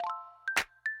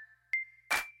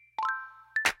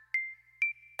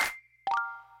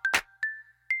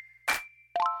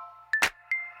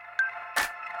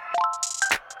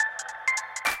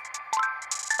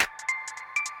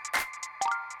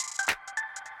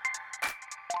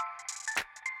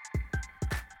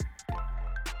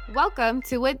Welcome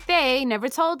to What They Never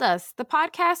Told Us, the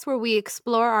podcast where we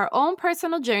explore our own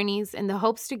personal journeys in the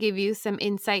hopes to give you some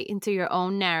insight into your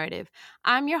own narrative.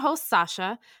 I'm your host,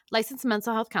 Sasha, licensed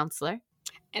mental health counselor.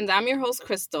 And I'm your host,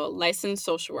 Crystal, licensed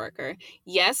social worker.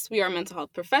 Yes, we are mental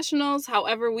health professionals.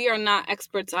 However, we are not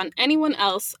experts on anyone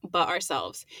else but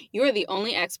ourselves. You are the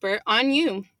only expert on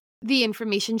you. The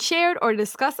information shared or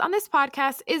discussed on this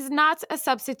podcast is not a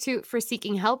substitute for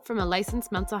seeking help from a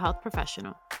licensed mental health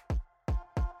professional.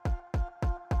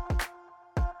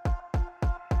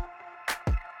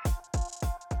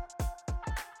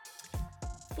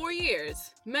 For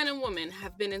years, men and women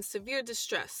have been in severe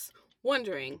distress,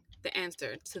 wondering the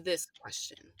answer to this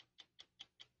question.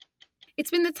 It's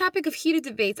been the topic of heated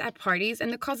debates at parties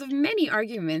and the cause of many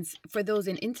arguments for those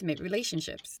in intimate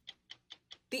relationships.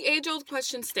 The age-old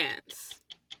question stands.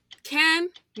 Can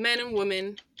men and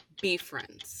women be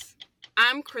friends?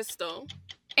 I'm Crystal.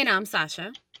 And I'm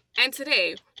Sasha. And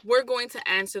today, we're going to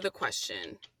answer the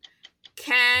question,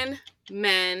 can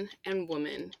men and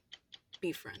women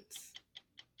be friends?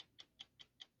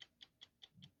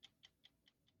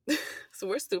 So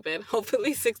we're stupid.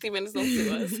 Hopefully 60 minutes don't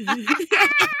sue us.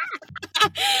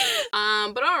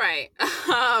 But all right.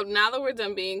 Now that we're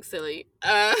done being silly,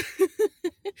 it's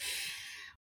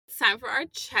time for our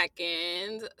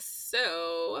check-ins.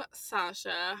 So,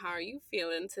 Sasha, how are you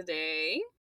feeling today?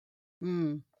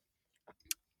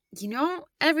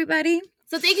 Everybody.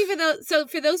 So thank you for those. So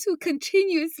for those who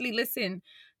continuously listen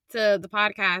to the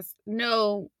podcast,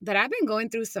 know that I've been going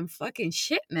through some fucking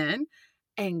shit, man.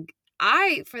 And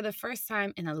I, for the first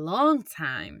time in a long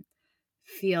time,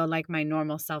 feel like my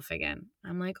normal self again.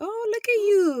 I'm like, oh, look at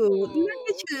you. Look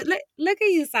at you. Look at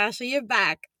you, Sasha. You're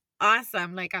back.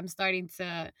 Awesome. Like I'm starting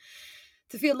to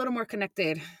feel a little more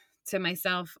connected to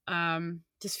myself.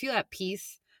 Just feel at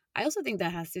peace. I also think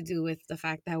that has to do with the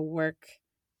fact that work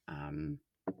kind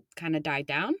of died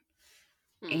down.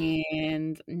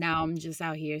 And now I'm just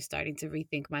out here starting to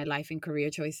rethink my life and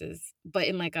career choices, but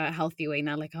in like a healthy way,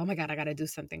 not like, oh my God, I got to do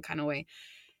something kind of way.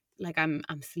 Like I'm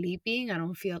sleeping. I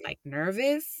don't feel like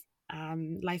nervous.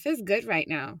 Life is good right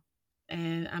now.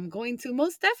 And I'm going to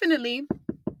most definitely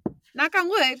knock on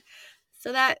wood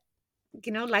so that,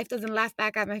 life doesn't laugh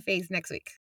back at my face next week.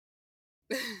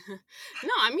 No,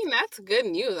 I mean, that's good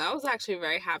news. I was actually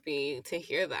very happy to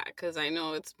hear that because I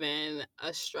know it's been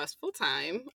a stressful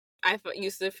time. I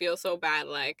used to feel so bad,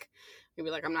 like maybe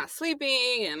like I'm not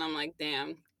sleeping and I'm like,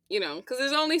 damn, because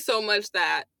there's only so much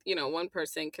that, one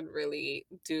person can really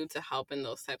do to help in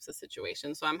those types of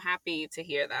situations. So I'm happy to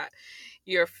hear that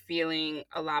you're feeling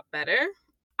a lot better.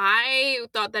 I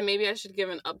thought that maybe I should give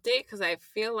an update because I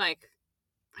feel like,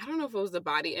 I don't know if it was the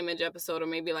body image episode or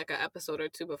maybe like an episode or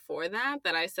two before that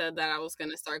I said that I was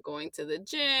going to start going to the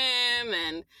gym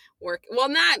and work. Well,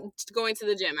 not going to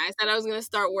the gym. I said I was going to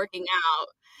start working out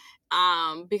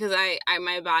because I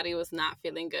my body was not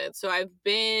feeling good. So I've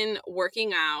been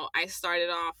working out. I started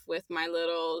off with my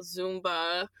little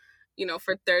Zumba,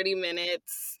 for 30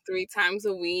 minutes, 3 times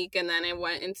a week. And then it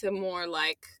went into more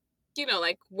like,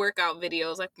 like workout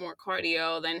videos, like more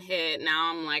cardio, then hit.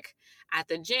 Now I'm like at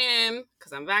the gym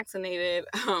because I'm vaccinated.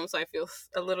 So I feel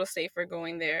a little safer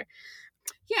going there.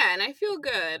 Yeah, and I feel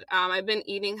good. I've been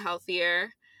eating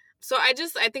healthier. So I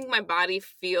think my body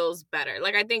feels better.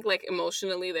 Like I think like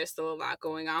emotionally there's still a lot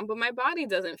going on, but my body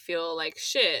doesn't feel like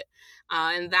shit.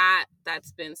 And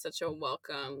that's been such a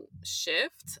welcome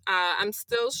shift. I'm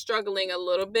still struggling a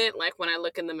little bit, like when I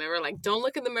look in the mirror, like don't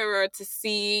look in the mirror to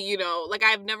see, like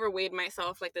I've never weighed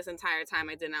myself like this entire time.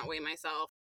 I did not weigh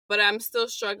myself. But I'm still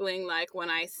struggling, like, when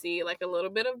I see, like, a little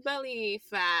bit of belly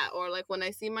fat or, like, when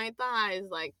I see my thighs,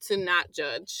 like, to not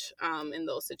judge in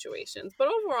those situations. But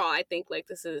overall, I think, like,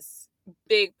 this is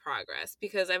big progress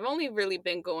because I've only really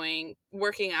been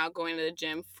working out, going to the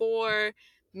gym 4,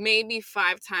 maybe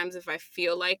 5 times if I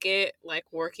feel like it, like,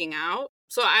 working out.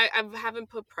 So I haven't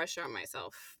put pressure on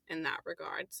myself in that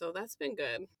regard. So that's been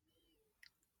good.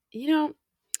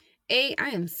 A, I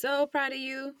am so proud of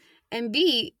you. And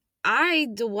B, I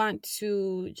do want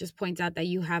to just point out that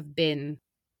you have been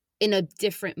in a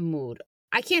different mood.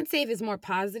 I can't say if it's more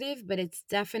positive, but it's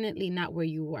definitely not where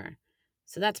you were.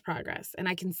 So that's progress. And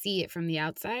I can see it from the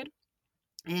outside.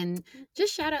 And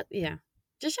just shout out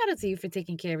to you for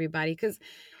taking care of everybody because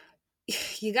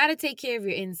you got to take care of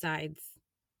your insides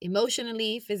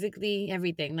emotionally, physically,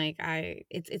 everything. Like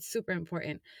it's super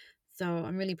important. So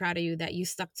I'm really proud of you that you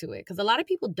stuck to it because a lot of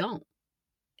people don't.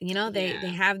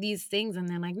 They have these things and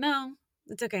they're like, no,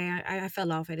 it's okay. I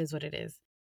fell off. It is what it is.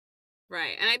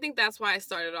 Right. And I think that's why I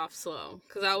started off slow.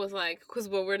 Because I was like, because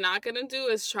what we're not going to do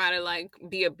is try to, like,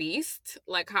 be a beast,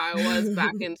 like how I was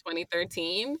back in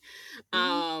 2013.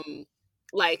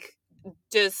 like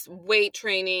just weight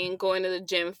training, going to the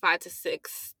gym 5 to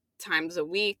 6 times a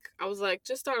week. I was like,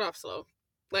 just start off slow.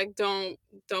 Like don't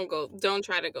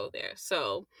try to go there.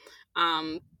 So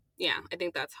yeah, I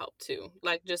think that's helped too.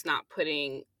 Like just not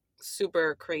putting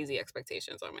super crazy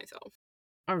expectations on myself.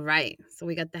 All right. So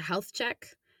we got the health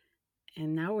check.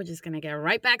 And now we're just going to get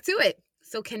right back to it.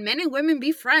 So can men and women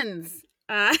be friends?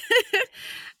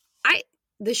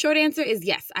 The short answer is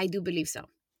yes, I do believe so.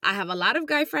 I have a lot of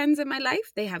guy friends in my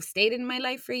life. They have stayed in my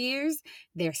life for years.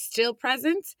 They're still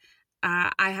present.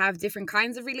 I have different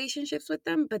kinds of relationships with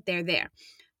them, but they're there.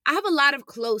 I have a lot of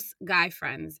close guy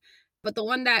friends, but the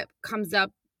one that comes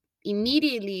up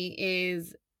immediately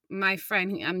is my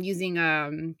friend. I'm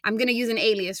going to use an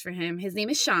alias for him. His name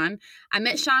is Sean. I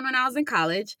met Sean when I was in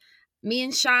college. Me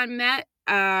and Sean met.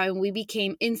 We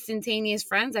became instantaneous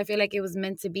friends. I feel like it was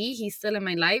meant to be. He's still in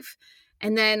my life.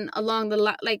 And then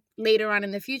later on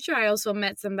in the future, I also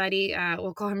met somebody,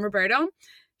 we'll call him Roberto.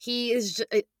 He is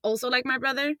also like my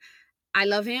brother. I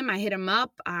love him. I hit him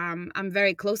up. I'm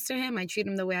very close to him. I treat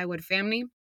him the way I would family.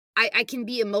 I can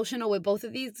be emotional with both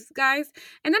of these guys.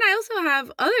 And then I also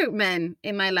have other men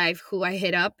in my life who I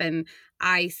hit up and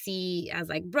I see as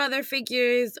like brother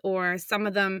figures, or some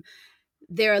of them,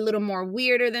 they're a little more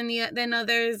weirder than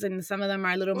others, and some of them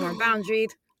are a little more boundaried.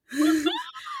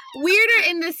 Weirder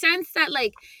in the sense that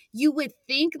like you would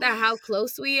think that how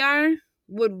close we are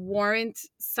would warrant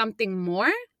something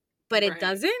more, but it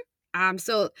doesn't.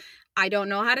 So I don't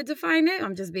know how to define it.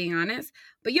 I'm just being honest.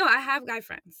 But I have guy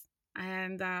friends,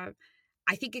 and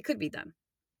I think it could be done.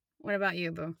 What about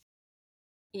you, Boo?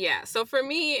 Yeah, so for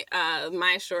me,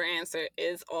 my short answer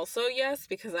is also yes,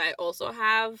 because I also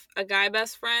have a guy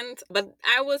best friend. But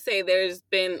I would say there's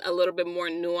been a little bit more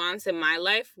nuance in my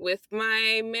life with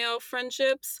my male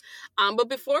friendships. But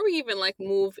before we even like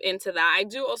move into that, I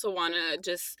do also want to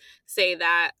just say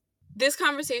that this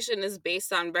conversation is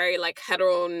based on very like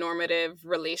heteronormative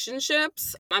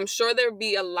relationships. I'm sure there'd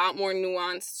be a lot more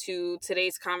nuance to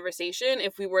today's conversation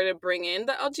if we were to bring in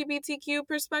the LGBTQ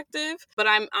perspective, but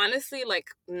I'm honestly like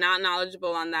not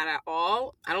knowledgeable on that at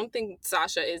all. I don't think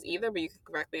Sasha is either, but you can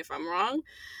correct me if I'm wrong.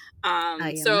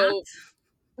 I am not.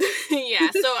 Yeah,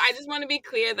 so I just want to be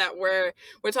clear that we're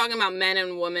talking about men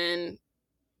and women,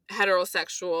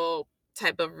 heterosexual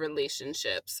type of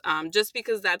relationships, just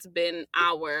because that's been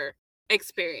our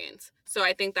experience. So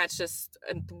I think that's just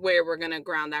where we're going to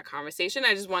ground that conversation.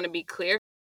 I just want to be clear.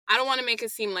 I don't want to make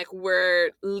it seem like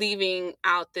we're leaving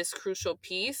out this crucial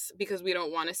piece because we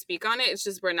don't want to speak on it. It's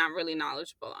just we're not really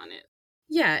knowledgeable on it.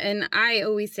 Yeah, and I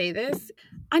always say this.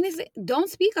 Honestly, don't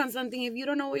speak on something if you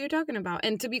don't know what you're talking about.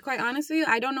 And to be quite honest with you,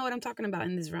 I don't know what I'm talking about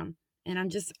in this room. And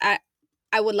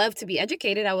I would love to be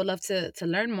educated. I would love to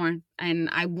learn more. And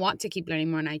I want to keep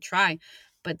learning more, and I try.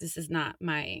 But this is not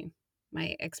my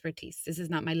expertise. This is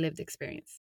not my lived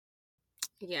experience.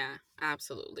 Yeah,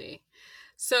 absolutely.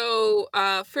 So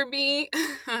for me,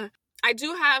 I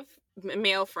do have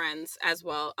male friends as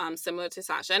well, similar to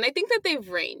Sasha. And I think that they've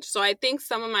ranged. So I think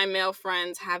some of my male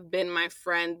friends have been my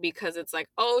friend because it's like,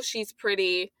 oh, she's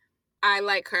pretty. I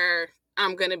like her.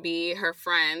 I'm going to be her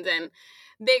friend. And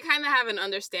they kind of have an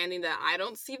understanding that I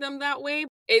don't see them that way.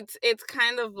 It's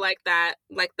kind of like that,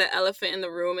 like the elephant in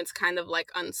the room. It's kind of like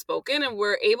unspoken, and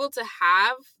we're able to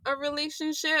have a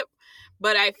relationship.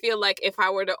 But I feel like if I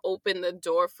were to open the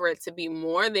door for it to be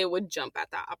more, they would jump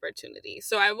at that opportunity.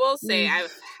 So I will say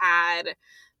I've had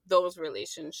those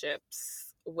relationships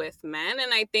with men.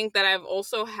 And I think that I've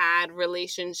also had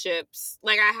relationships,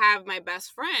 like I have my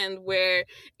best friend where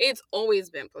it's always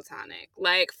been platonic.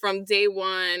 Like from day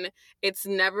one, it's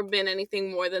never been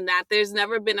anything more than that. There's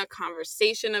never been a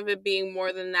conversation of it being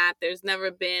more than that. There's never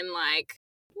been like,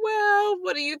 well,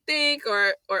 what do you think,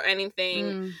 or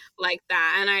anything like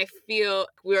that. And I feel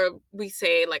we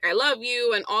say like I love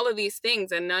you and all of these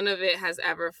things, and none of it has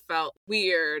ever felt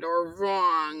weird or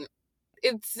wrong.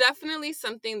 It's definitely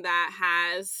something that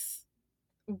has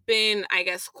been, I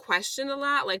guess, questioned a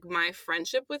lot, like my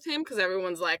friendship with him, because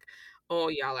everyone's like, oh,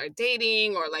 y'all are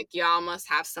dating, or like y'all must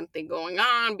have something going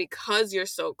on because you're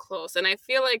so close. And I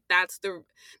feel like that's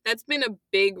been a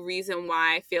big reason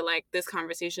why I feel like this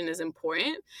conversation is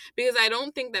important, because I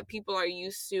don't think that people are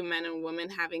used to men and women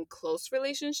having close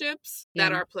relationships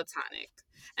that are platonic.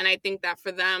 And I think that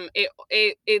for them,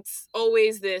 it's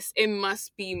always this, it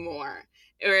must be more,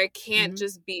 or it can't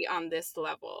just be on this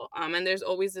level. And there's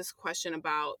always this question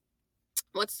about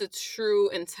what's the true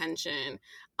intention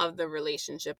of the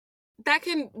relationship. That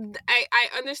I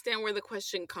understand where the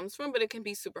question comes from, but it can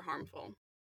be super harmful.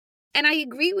 And I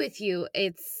agree with you.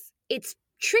 It's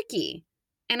tricky.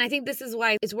 And I think this is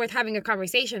why it's worth having a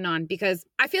conversation on, because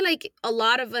I feel like a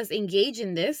lot of us engage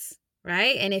in this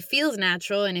right? And it feels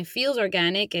natural and it feels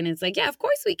organic. And it's like, yeah, of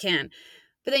course we can.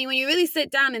 But then when you really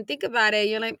sit down and think about it,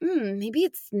 you're like, maybe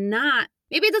it's not.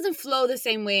 Maybe it doesn't flow the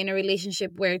same way in a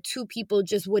relationship where two people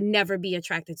just would never be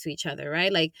attracted to each other,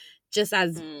 right? Like just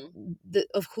as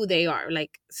of who they are.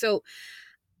 Like, so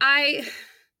I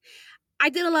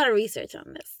did a lot of research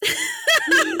on this.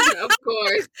 Of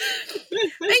course.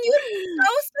 And you're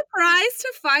so surprised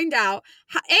to find out,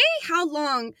 how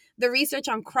long the research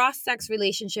on cross-sex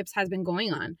relationships has been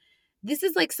going on. This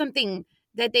is like something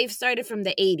that they've started from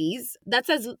the 80s.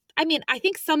 I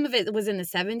think some of it was in the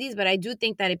 70s, but I do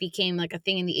think that it became like a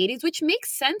thing in the 80s, which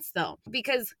makes sense though,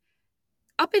 because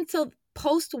up until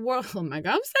post-world, oh my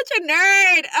God, I'm such a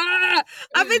nerd.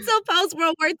 Up until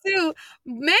post-World War II,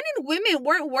 men and women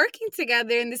weren't working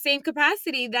together in the same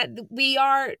capacity that we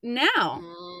are now,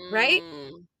 right?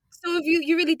 So if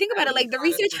you really think about it, like the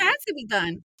research had to be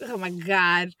done. Oh my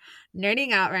God,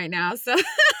 nerding out right now. So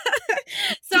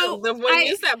when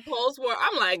you said post-war,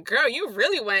 I'm like, girl, you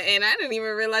really went in. I didn't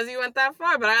even realize you went that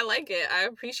far, but I like it. I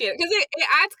appreciate it because it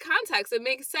adds context. It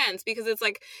makes sense because it's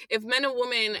like if men and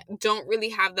women don't really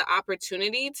have the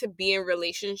opportunity to be in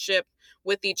relationship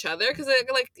with each other, because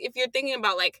like if you're thinking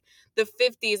about like the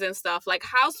 50s and stuff, like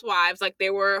housewives, like they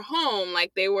were home,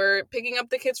 like they were picking up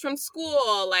the kids from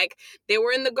school, like they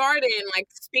were in the garden, like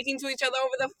speaking to each other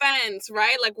over the fence,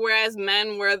 right? Like whereas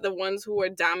men were the ones who were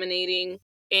dominating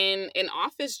in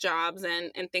office jobs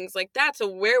and things like that. So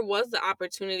where was the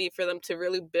opportunity for them to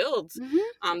really build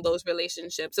those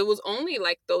relationships? It was only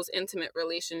like those intimate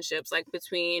relationships, like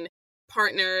between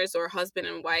partners or husband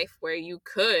and wife, where you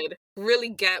could really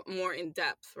get more in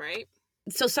depth, right?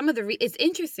 So some of it's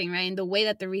interesting, right? And the way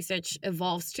that the research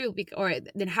evolves too, or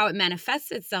then how it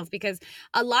manifests itself, because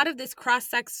a lot of this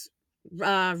cross-sex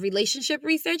relationship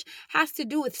research has to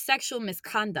do with sexual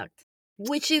misconduct,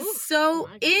 which is so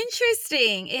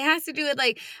interesting. It has to do with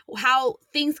like how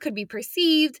things could be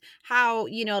perceived, how,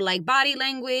 like body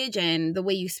language and the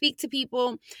way you speak to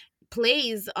people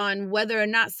plays on whether or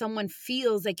not someone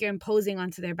feels like you're imposing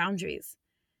onto their boundaries.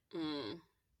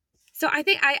 So I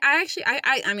think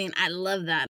I love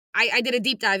that. I did a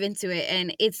deep dive into it,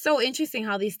 and it's so interesting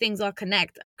how these things all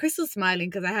connect. Crystal's smiling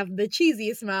because I have the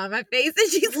cheesiest smile on my face,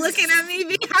 and she's looking at me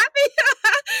being happy.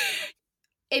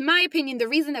 In my opinion, the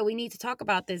reason that we need to talk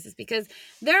about this is because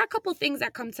there are a couple things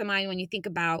that come to mind when you think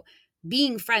about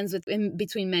being friends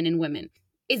between men and women.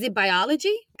 Is it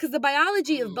biology? Because the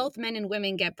biology of both men and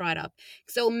women get brought up.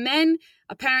 So men,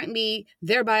 apparently,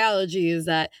 their biology is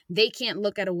that they can't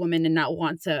look at a woman and not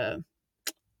want to,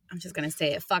 I'm just going to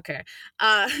say it, fuck her.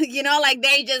 Like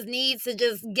they just need to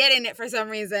just get in it for some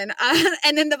reason.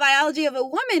 And then the biology of a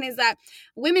woman is that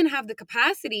women have the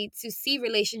capacity to see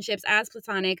relationships as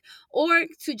platonic or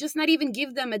to just not even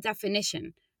give them a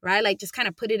definition, right? Like just kind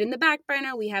of put it in the back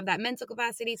burner. We have that mental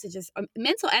capacity to just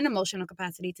mental and emotional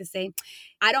capacity to say,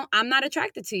 I'm not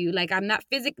attracted to you. Like I'm not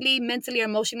physically, mentally, or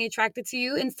emotionally attracted to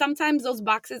you. And sometimes those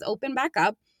boxes open back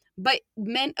up, but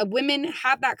women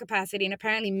have that capacity and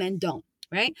apparently men don't.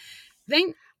 Right?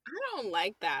 Then I don't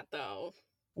like that though.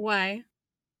 Why?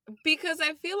 Because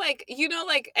I feel like,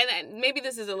 and maybe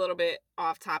this is a little bit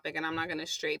off topic and I'm not going to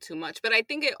stray too much, but I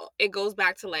think it goes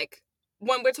back to like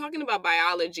when we're talking about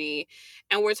biology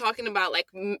and we're talking about like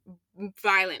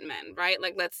violent men, right?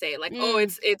 Like let's say like,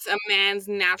 it's a man's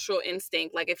natural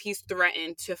instinct. Like if he's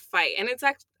threatened to fight, and it's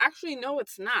actually, no,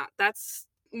 it's not. That's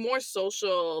more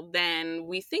social than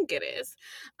we think it is.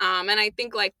 And I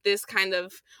think like this kind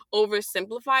of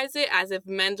oversimplifies it as if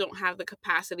men don't have the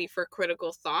capacity for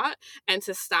critical thought and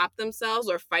to stop themselves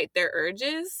or fight their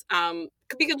urges.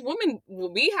 Because women,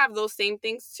 we have those same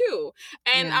things too.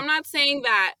 And I'm not saying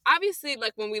that, obviously,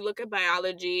 like when we look at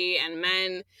biology and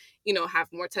men, have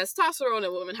more testosterone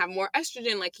and women have more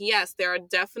estrogen, like, yes, there are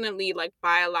definitely like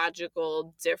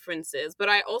biological differences. But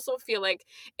I also feel like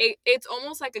it's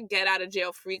almost like a get out of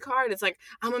jail free card. It's like,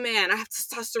 I'm a man, I have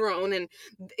testosterone, and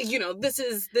this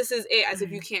is it, as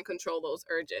if you can't control those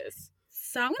urges.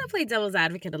 So I'm going to play devil's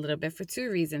advocate a little bit for two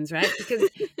reasons, right? Because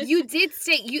you did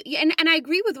state, and I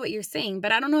agree with what you're saying,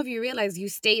 but I don't know if you realize you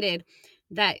stated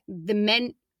that the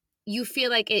men, you feel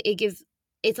like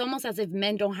it's almost as if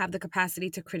men don't have the capacity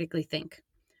to critically think,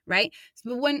 right?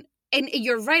 And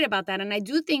you're right about that. And I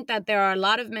do think that there are a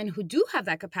lot of men who do have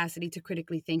that capacity to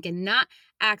critically think and not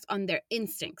act on their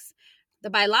instincts. The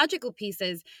biological piece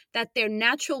is that their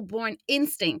natural born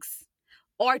instincts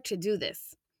are to do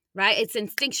this. Right? It's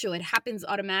instinctual. It happens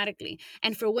automatically.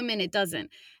 And for women, it doesn't.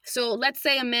 So let's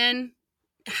say a man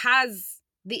has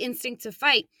the instinct to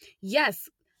fight. Yes,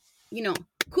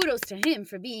 kudos to him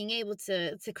for being able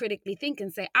to critically think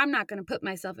and say, I'm not going to put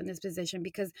myself in this position,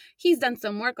 because he's done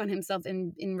some work on himself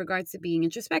in regards to being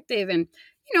introspective and,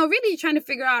 really trying to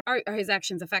figure out, are his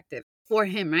actions effective for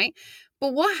him, right?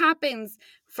 But what happens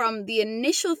from the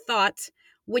initial thought,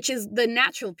 which is the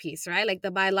natural piece, right? Like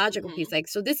the biological piece. Like,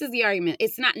 so this is the argument.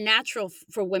 It's not natural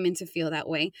for women to feel that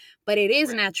way, but it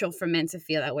is natural for men to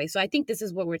feel that way. So I think this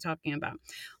is what we're talking about.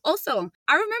 Also,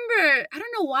 I remember, I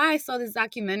don't know why I saw this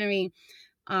documentary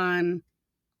on,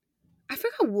 I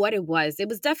forgot what it was. It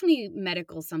was definitely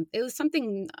medical. It was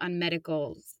something on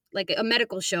medical, like a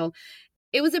medical show.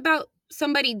 It was about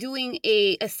somebody doing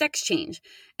a sex change.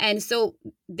 And so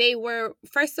they were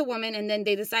first a woman, and then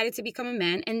they decided to become a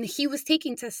man, and he was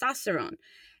taking testosterone.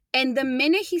 And the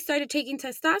minute he started taking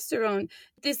testosterone,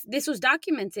 this was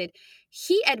documented,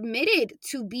 he admitted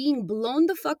to being blown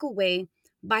the fuck away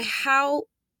by how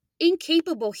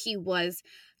incapable he was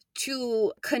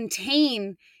to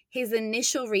contain his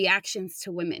initial reactions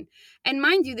to women. And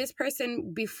mind you, this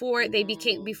person, before they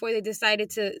decided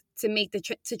to make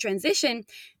to transition,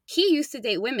 he used to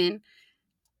date women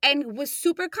and was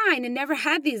super kind and never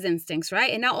had these instincts,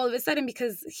 right? And now all of a sudden,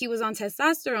 because he was on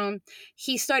testosterone,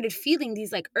 he started feeling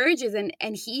these like urges.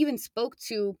 And he even spoke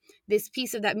to this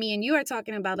piece of that me and you are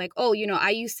talking about, like, oh, I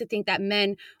used to think that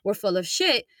men were full of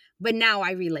shit, but now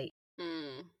I relate.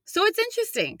 So it's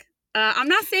interesting. I'm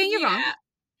not saying you're wrong.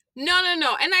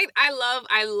 No. And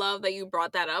I love that you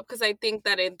brought that up, because I think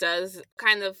that it does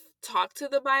kind of talk to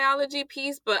the biology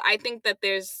piece, but I think that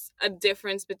there's a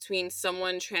difference between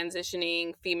someone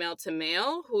transitioning female to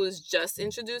male who's just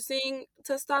introducing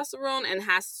testosterone and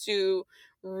has to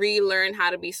relearn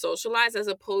how to be socialized, as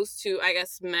opposed to, I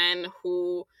guess, men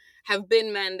who have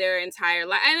been men their entire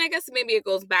life. And I guess maybe it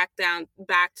goes back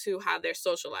to how they're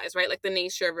socialized, right? Like the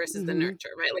nature versus the nurture,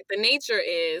 right? Like the nature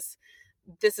is,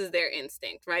 this is their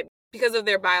instinct, right? Because of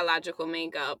their biological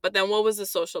makeup. But then what was the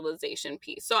socialization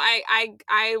piece? So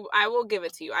I will give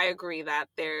it to you. I agree that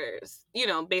there's,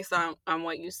 based on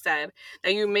what you said,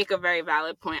 that you make a very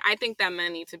valid point. I think that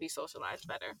men need to be socialized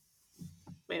better.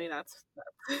 Maybe that's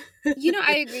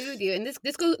I agree with you. And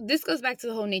this goes back to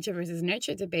the whole nature versus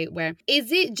nurture debate, where is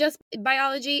it just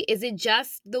biology? Is it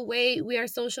just the way we are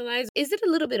socialized? Is it a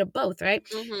little bit of both, right?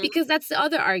 Because that's the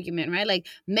other argument, right? Like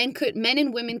men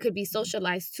and women could be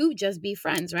socialized to just be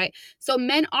friends, right? So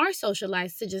men are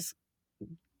socialized to just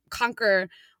conquer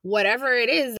whatever it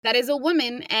is that is a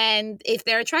woman, and if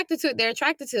they're attracted to it, they're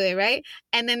attracted to it, right?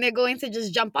 And then they're going to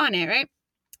just jump on it, right?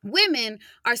 Women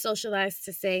are socialized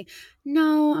to say,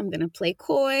 no, I'm going to play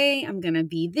coy. I'm going to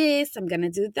be this. I'm going to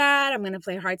do that. I'm going to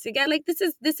play hard to get. Like, this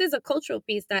is a cultural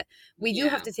piece that we do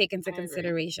have to take into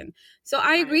consideration. So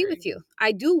I agree with you.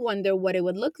 I do wonder what it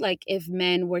would look like if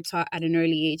men were taught at an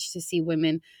early age to see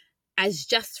women as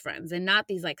just friends and not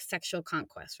these like sexual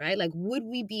conquests, right? Like, would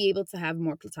we be able to have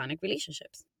more platonic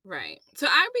relationships? Right. So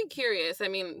I'd be curious, I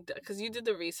mean, because you did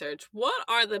the research, what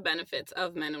are the benefits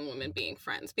of men and women being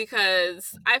friends?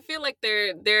 Because I feel like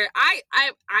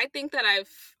I think that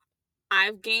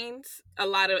I've gained a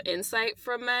lot of insight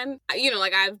from men.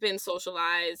 Like I've been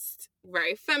socialized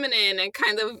very feminine and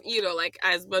kind of, like,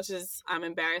 as much as I'm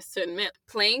embarrassed to admit,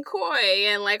 playing coy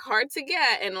and like hard to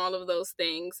get and all of those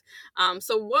things.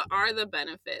 So what are the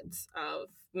benefits of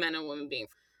men and women being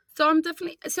friends?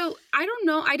 So I don't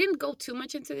know. I didn't go too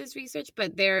much into this research,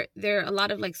 but there are a lot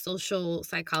of like social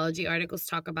psychology articles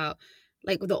talk about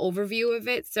like the overview of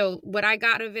it. So what I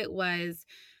got of it was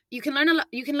you can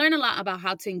learn a lot about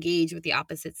how to engage with the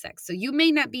opposite sex. So you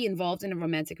may not be involved in a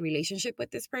romantic relationship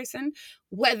with this person,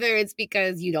 whether it's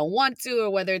because you don't want to, or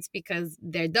whether it's because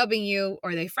they're dubbing you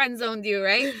or they friend zoned you,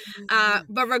 right?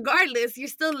 But regardless, you're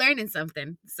still learning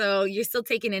something. So you're still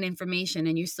taking in information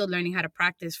and you're still learning how to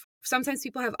practice. Sometimes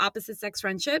people have opposite sex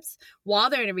friendships while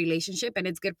they're in a relationship, and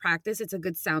it's good practice. It's a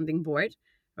good sounding board,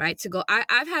 right? To go,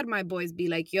 I've had my boys be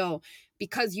like, yo,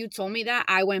 because you told me that,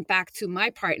 I went back to my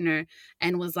partner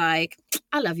and was like,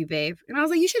 I love you, babe. And I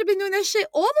was like, you should have been doing that shit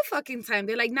all the fucking time.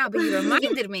 They're like, nah, but you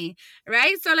reminded me,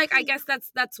 right? So like, I guess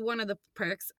that's one of the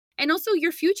perks. And also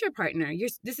your future partner,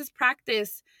 this is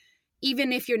practice,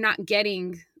 even if you're not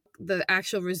getting the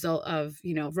actual result of,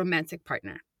 romantic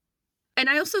partner. And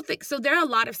I also think, so there are a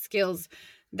lot of skills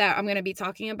that I'm going to be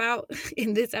talking about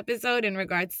in this episode in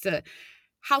regards to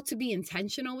how to be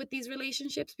intentional with these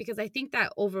relationships, because I think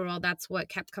that overall that's what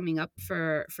kept coming up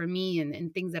for me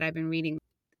and things that I've been reading.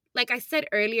 Like I said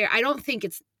earlier, I think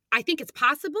it's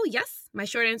possible. Yes. My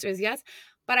short answer is yes,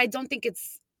 but I don't think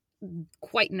it's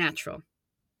quite natural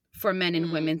for men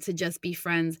and women to just be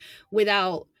friends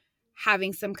without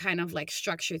having some kind of like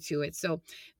structure to it. So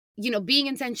being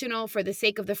intentional for the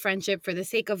sake of the friendship, for the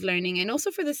sake of learning, and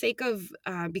also for the sake of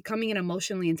becoming an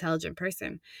emotionally intelligent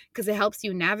person, because it helps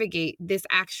you navigate this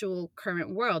actual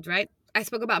current world, right? I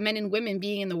spoke about men and women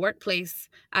being in the workplace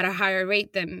at a higher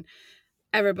rate than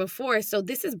ever before. So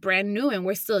this is brand new and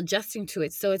we're still adjusting to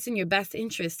it. So it's in your best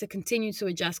interest to continue to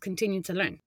adjust, continue to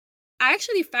learn. I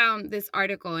actually found this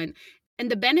article, and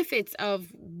the benefits of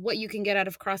what you can get out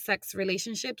of cross-sex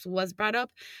relationships was brought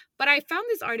up. But I found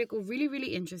this article really,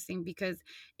 really interesting because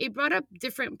it brought up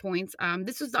different points.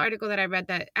 This was the article that I read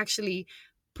that actually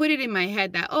put it in my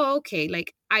head that, oh, okay,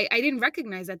 like I didn't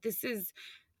recognize that this is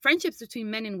friendships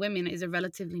between men and women is a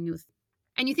relatively new thing.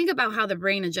 And you think about how the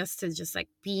brain adjusts to just like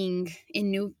being in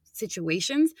new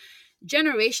situations,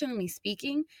 generationally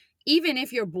speaking, even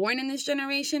if you're born in this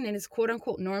generation and it's quote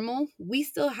unquote normal, we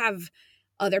still have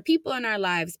other people in our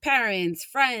lives, parents,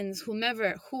 friends,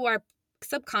 whomever, who are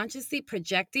subconsciously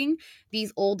projecting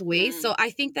these old ways. So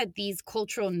I think that these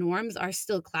cultural norms are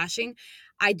still clashing.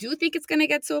 I do think it's going to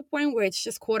get to a point where it's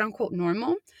just quote unquote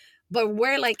normal, but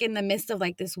we're like in the midst of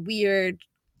like this weird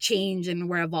change and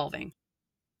we're evolving.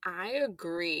 I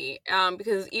agree.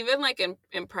 Because even like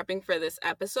in prepping for this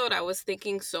episode, I was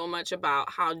thinking so much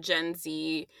about how Gen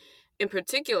Z in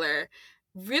particular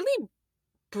really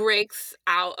breaks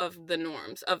out of the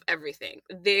norms of everything.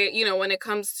 When it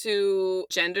comes to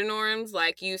gender norms,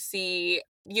 like you see,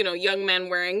 young men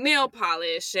wearing nail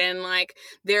polish and like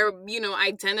they're,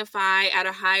 identify at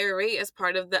a higher rate as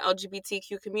part of the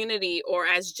LGBTQ community or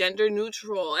as gender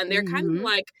neutral. And they're kind of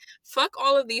like, fuck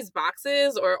all of these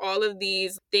boxes or all of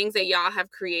these things that y'all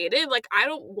have created. Like, I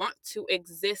don't want to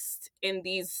exist in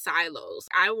these silos.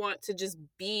 I want to just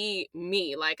be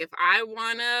me. Like, if I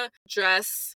want to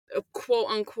dress quote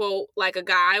unquote like a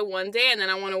guy one day and then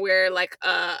I want to wear like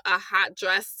a hot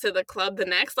dress to the club the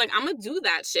next, like I'm gonna do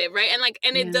that shit, right?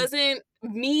 And it doesn't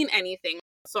mean anything.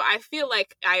 So I feel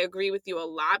like I agree with you a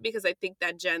lot because I think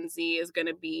that Gen Z is going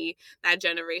to be that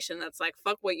generation that's like,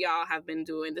 fuck what y'all have been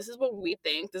doing. This is what we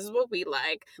think. This is what we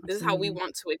like. This is how we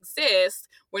want to exist.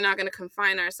 We're not going to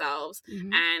confine ourselves.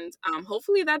 And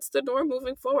hopefully that's the norm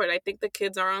moving forward. I think the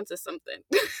kids are onto something.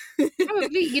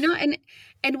 Probably,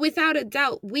 and without a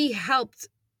doubt, we helped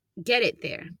get it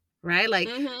there. Right? Like,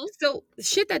 so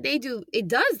shit that they do, it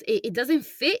doesn't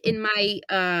fit in my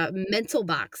mental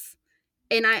box.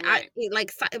 And I'm like,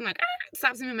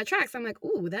 stops me in my tracks. I'm like,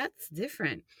 ooh, that's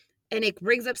different. And it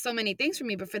brings up so many things for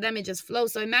me, but for them, it just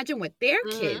flows. So imagine what their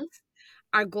kids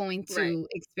are going to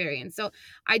experience. So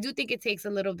I do think it takes a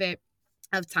little bit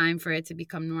of time for it to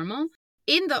become normal.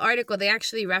 In the article, they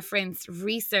actually referenced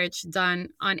research done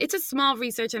on, it's a small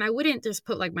research, and I wouldn't just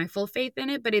put like my full faith in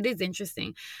it, but it is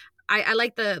interesting. I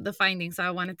like the findings, so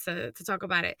I wanted to talk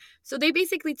about it. So they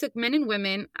basically took men and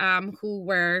women who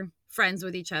were friends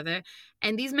with each other,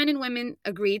 and these men and women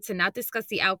agreed to not discuss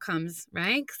the outcomes,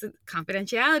 right? Because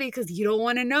confidentiality, because you don't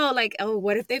want to know, like, oh,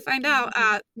 what if they find out?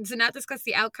 To not discuss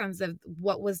the outcomes of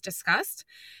what was discussed.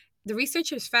 The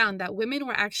researchers found that women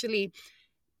were actually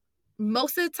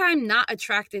most of the time not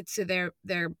attracted to their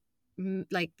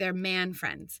man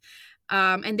friends,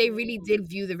 and they really did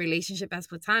view the relationship as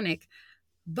platonic.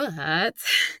 But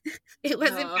it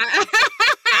wasn't.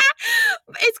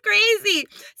 It's crazy.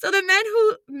 So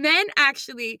the men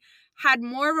actually had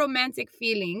more romantic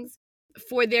feelings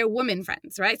for their women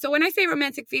friends, right? So when I say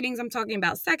romantic feelings, I'm talking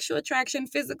about sexual attraction,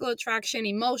 physical attraction,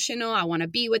 emotional. I want to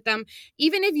be with them.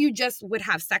 Even if you just would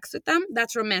have sex with them,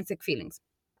 that's romantic feelings.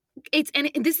 And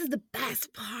this is the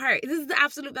best part. This is the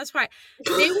absolute best part.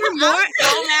 They were more I'm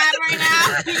so mad right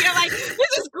now. You're like,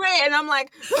 this is great, and I'm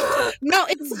like, no,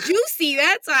 it's juicy.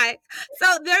 That's why.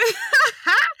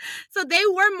 So they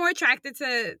were more attracted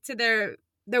to their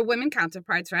women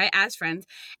counterparts, right, as friends,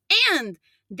 and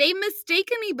they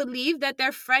mistakenly believed that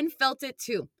their friend felt it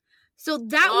too. So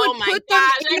that would put them.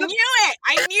 I knew it.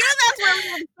 I knew that's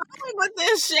where we were going with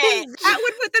this shit. That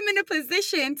would put them in a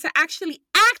position to actually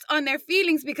act on their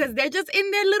feelings because they're just in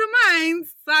their little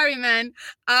minds. Sorry, man.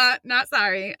 Not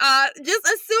sorry. Just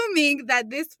assuming that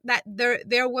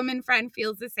their woman friend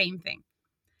feels the same thing.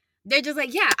 They're just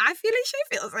like, yeah, I feel it.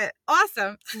 She feels it.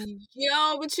 Awesome.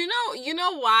 Yo, but you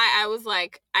know why I was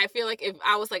like, I feel like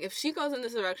if she goes in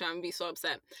this direction, I'm gonna be so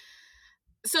upset.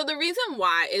 So the reason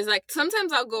why is like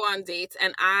sometimes I'll go on dates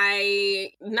and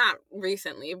not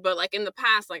recently, but like in the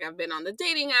past, like I've been on the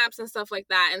dating apps and stuff like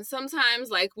that. And sometimes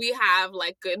like we have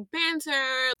like good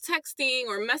banter, texting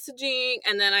or messaging.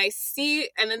 And then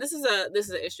this is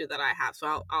an issue that I have. So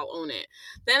I'll own it.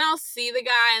 Then I'll see the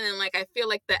guy and then like, I feel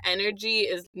like the energy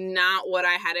is not what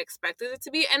I had expected it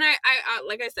to be. And I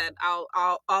like I said,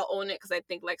 I'll own it. Cause I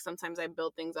think like sometimes I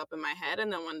build things up in my head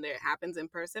and then when it happens in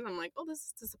person, I'm like, oh, this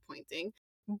is disappointing.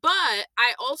 But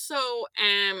I also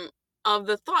am of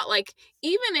the thought, like,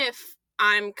 even if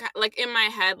I'm like in my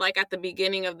head, like at the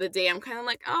beginning of the day, I'm kind of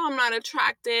like, oh, I'm not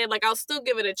attracted. Like, I'll still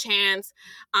give it a chance.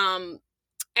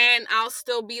 And I'll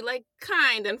still be like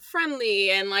kind and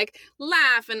friendly and like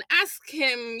laugh and ask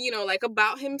him, like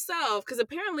about himself. Cause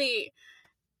apparently,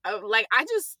 like, I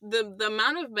just, the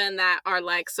amount of men that are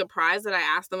like surprised that I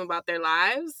ask them about their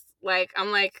lives, like,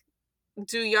 I'm like,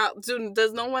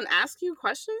 does no one ask you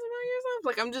questions about yourself?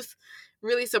 Like, I'm just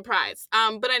really surprised.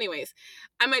 But anyways,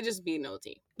 I might just be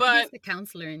nosy. Maybe But it's the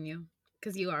counselor in you,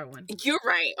 because you are one. you're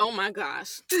right. Oh my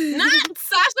gosh. Not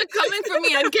Sasha coming for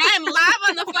me again live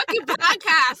on the fucking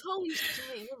podcast. Holy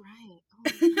shit, you're right.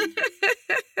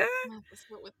 Oh my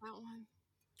God.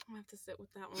 I'm gonna have to sit with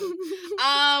that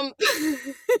one.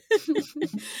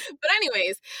 But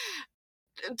anyways,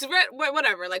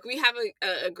 whatever, like, we have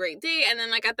a great day, and then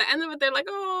like at the end of it, they're like,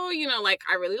 oh, like,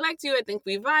 I really liked you, I think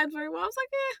we vibed very well. I was like,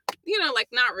 like,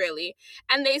 not really.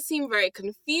 And they seem very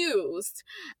confused,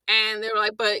 and they were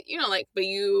like, but you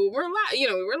were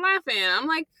we were laughing. I'm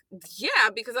like, yeah,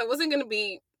 because I wasn't gonna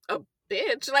be a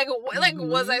bitch. Like,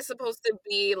 was I supposed to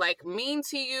be like mean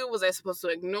to you? Was I supposed to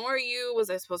ignore you? Was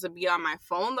I supposed to be on my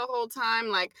phone the whole time?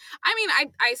 Like, I mean,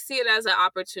 I see it as an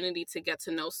opportunity to get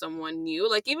to know someone new.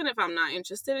 Like, even if I'm not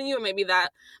interested in you, maybe that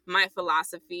my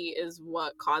philosophy is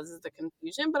what causes the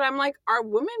confusion. But I'm like, are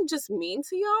women just mean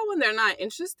to y'all when they're not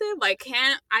interested? Like,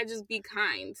 can't I just be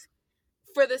kind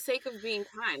for the sake of being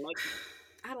kind? Like,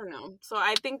 I don't know. So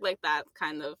I think like that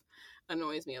kind of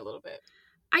annoys me a little bit.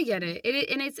 I get it. It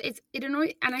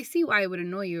annoys, and I see why it would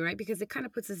annoy you, right? Because it kind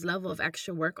of puts this level of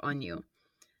extra work on you.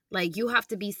 Like, you have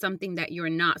to be something that you're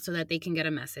not so that they can get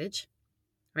a message,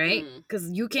 right?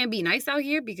 Because you can't be nice out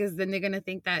here, because then they're gonna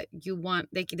think that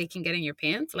they can get in your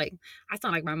pants. Like, I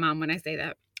sound like my mom when I say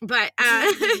that. But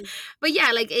but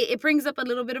yeah, like, it brings up a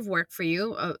little bit of work for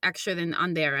you, extra than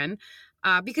on their end,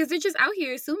 because they're just out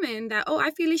here assuming that, oh,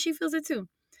 I feel it, she feels it too.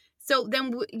 So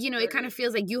then, it kind of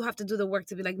feels like you have to do the work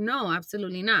to be like, no,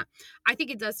 absolutely not. I think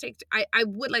it does take, I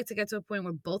would like to get to a point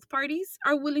where both parties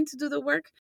are willing to do the work.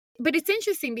 But it's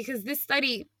interesting because this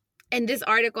study and this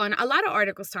article, and a lot of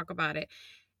articles talk about it,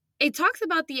 it talks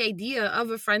about the idea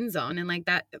of a friend zone, and like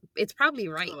that, it's probably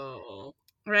right. Oh.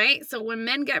 Right? So when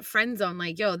men get friend zone,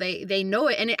 like, yo, they know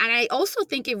it. And I also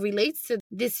think it relates to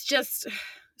this just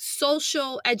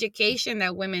social education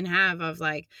that women have of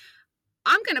like,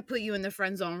 I'm going to put you in the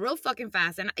friend zone real fucking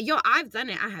fast. And I've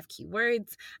done it. I have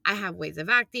keywords. I have ways of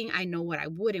acting. I know what I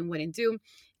would and wouldn't do.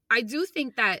 I do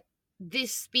think that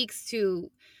this speaks to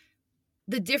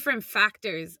the different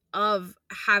factors of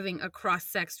having a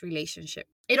cross-sex relationship.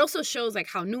 It also shows like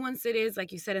how nuanced it is,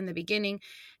 like you said in the beginning.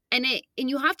 And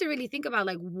you have to really think about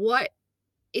like what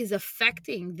is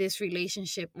affecting this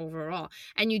relationship overall.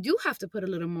 And you do have to put a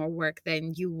little more work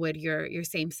than you would your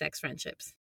same-sex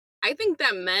friendships. I think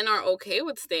that men are okay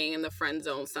with staying in the friend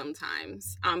zone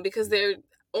sometimes, because they're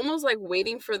almost like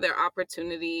waiting for their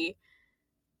opportunity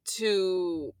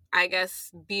to, I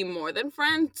guess, be more than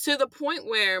friends, to the point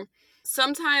where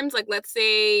sometimes, like, let's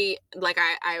say, like,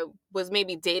 I was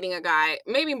maybe dating a guy,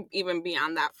 maybe even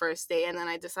beyond that first date, and then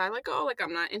I decide, like, oh, like,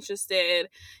 I'm not interested.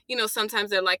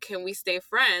 Sometimes they're like, can we stay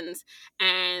friends?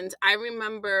 And I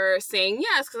remember saying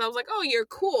yes, because I was like, oh, you're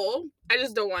cool. I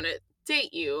just don't want to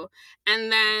date you.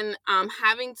 And then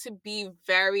having to be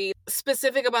very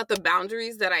specific about the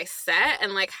boundaries that I set,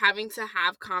 and like having to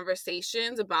have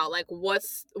conversations about like what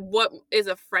is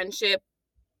a friendship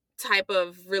type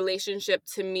of relationship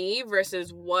to me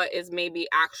versus what is maybe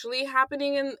actually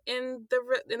happening in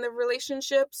the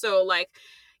relationship. So like,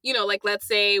 like, let's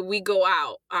say we go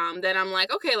out, then I'm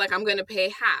like, okay, like, I'm gonna pay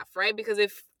half, right? Because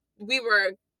if we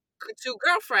were two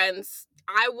girlfriends,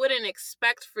 I wouldn't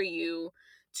expect for you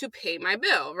to pay my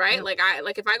bill, right? Yep.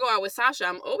 Like if I go out with Sasha,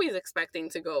 I'm always expecting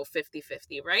to go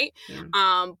 50-50, right?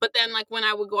 Yeah. But then like when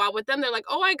I would go out with them, they're like,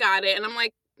 oh, I got it. And I'm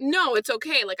like, no, it's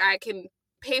okay. Like, I can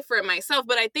pay for it myself.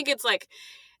 But I think it's like,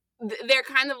 they're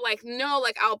kind of like, no,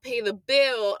 like, I'll pay the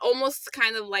bill, almost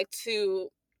kind of like to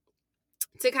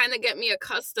kind of get me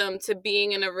accustomed to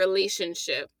being in a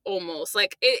relationship, almost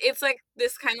like it's like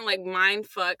this kind of like mind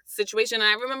fuck situation. And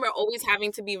I remember always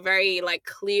having to be very like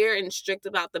clear and strict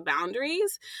about the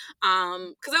boundaries,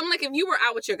 because I'm like, if you were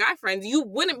out with your guy friends, you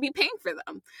wouldn't be paying for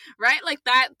them, right? Like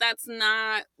that's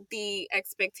not the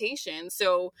expectation.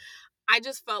 So I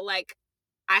just felt like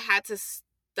I had to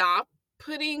stop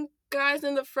putting guys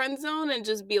in the friend zone and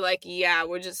just be like, yeah,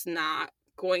 we're just not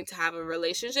going to have a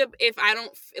relationship if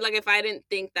I didn't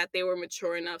think that they were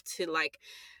mature enough to like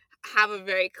have a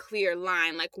very clear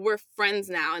line, like, we're friends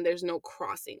now and there's no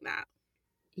crossing that.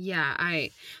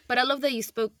 But I love that you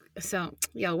spoke. So,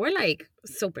 yeah, we're like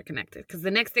super connected, because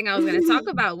the next thing I was going to talk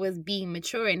about was being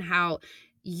mature, and how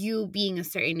you being a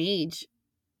certain age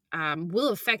will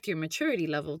affect your maturity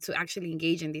level to actually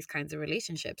engage in these kinds of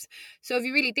relationships. So if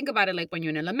you really think about it, like when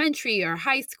you're in elementary or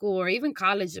high school or even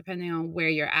college, depending on where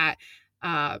you're at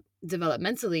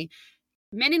developmentally,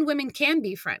 men and women can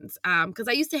be friends. Because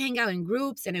I used to hang out in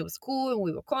groups and it was cool and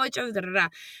we would call each other, da, da, da.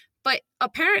 But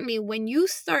apparently, when you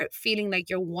start feeling like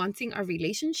you're wanting a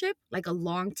relationship, like a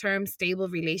long-term, stable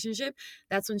relationship,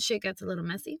 that's when shit gets a little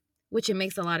messy, which it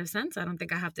makes a lot of sense. I don't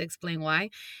think I have to explain why.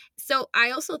 So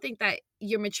I also think that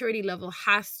your maturity level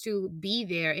has to be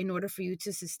there in order for you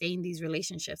to sustain these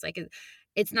relationships. Like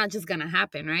it's not just going to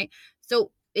happen, right?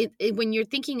 So when you're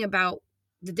thinking about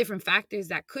the different factors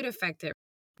that could affect it,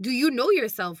 do you know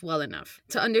yourself well enough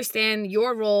to understand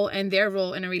your role and their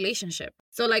role in a relationship?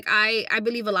 So like I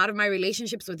believe a lot of my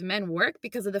relationships with men work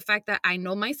because of the fact that I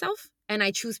know myself and I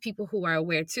choose people who are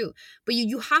aware too. But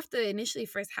you have to initially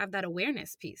first have that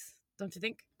awareness piece, don't you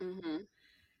think? Mm-hmm.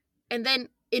 And then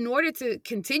in order to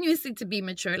continuously to be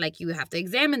mature, like you have to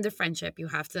examine the friendship. You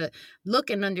have to look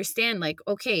and understand, like,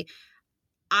 okay,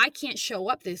 I can't show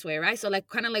up this way, right? So like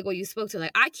kind of like what you spoke to,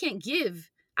 like I can't give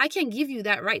you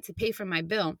that right to pay for my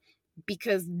bill,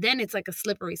 because then it's like a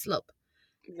slippery slope.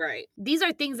 Right. These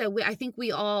are things that I think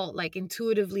we all like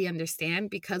intuitively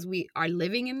understand because we are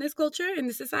living in this culture, in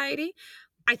this society.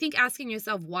 I think asking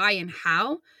yourself why and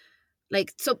how,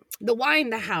 like, so the why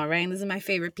and the how, right? And this is my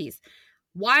favorite piece.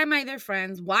 Why am I their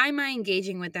friends? Why am I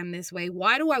engaging with them this way?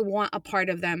 Why do I want a part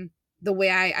of them the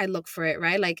way I look for it,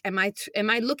 right? Like, am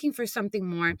I looking for something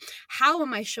more? How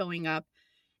am I showing up?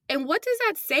 And what does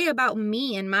that say about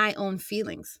me and my own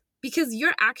feelings? Because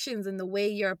your actions and the way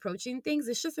you're approaching things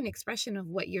is just an expression of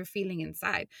what you're feeling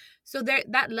inside. So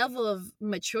that level of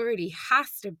maturity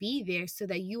has to be there so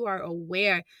that you are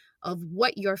aware of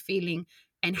what you're feeling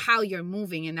and how you're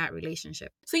moving in that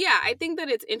relationship. So yeah, I think that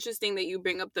it's interesting that you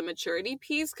bring up the maturity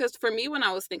piece, because for me, when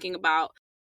I was thinking about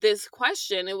this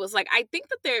question, it was like, I think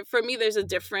that for me, there's a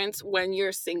difference when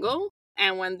you're single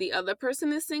and when the other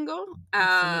person is single.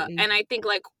 And I think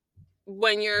like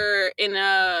when you're in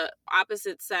a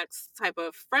opposite sex type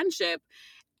of friendship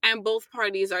and both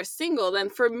parties are single,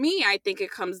 then for me, I think it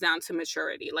comes down to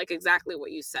maturity, like exactly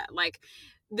what you said. Like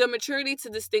the maturity to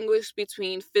distinguish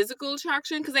between physical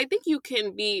attraction, because I think you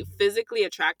can be physically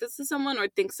attracted to someone or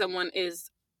think someone is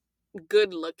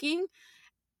good looking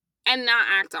and not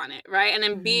act on it, right? And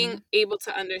then being able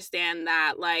to understand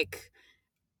that, like,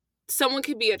 someone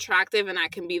could be attractive and I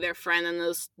can be their friend,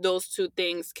 and those two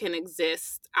things can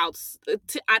exist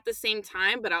at the same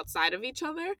time, but outside of each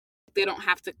other. They don't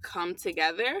have to come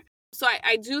together. So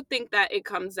I do think that it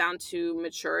comes down to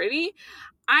maturity.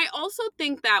 I also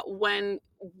think that when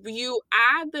you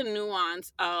add the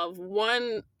nuance of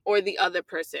one or the other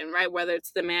person, right, whether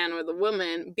it's the man or the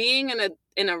woman, being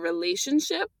in a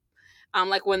relationship,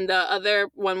 like when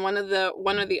one or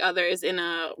the other is in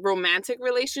a romantic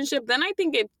relationship, then I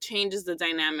think it changes the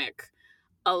dynamic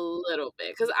a little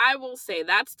bit. Because I will say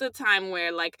that's the time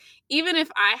where, like, even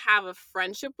if I have a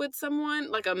friendship with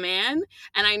someone, like a man,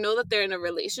 and I know that they're in a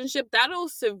relationship, that'll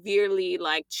severely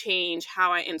like change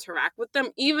how I interact with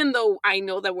them, even though I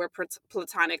know that we're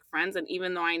platonic friends, and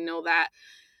even though I know that,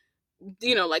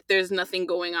 you know, like there's nothing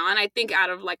going on. I think out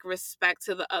of like respect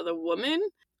to the other woman,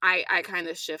 I kind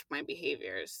of shift my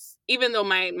behaviors, even though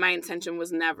my intention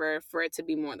was never for it to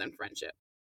be more than friendship.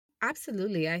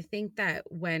 Absolutely. I think that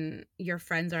when your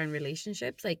friends are in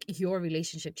relationships, like your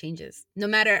relationship changes no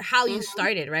matter how you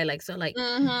started, right? Like, so like,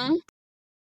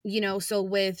 you know, so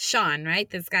with Sean, right?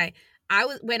 This guy,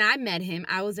 when I met him,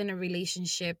 I was in a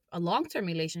relationship, a long-term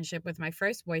relationship with my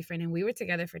first boyfriend, and we were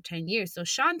together for 10 years. So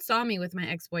Sean saw me with my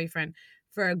ex-boyfriend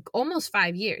for almost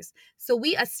 5 years. So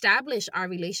we established our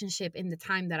relationship in the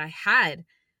time that I had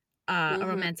a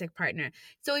romantic partner.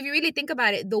 So if you really think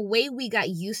about it, the way we got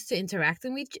used to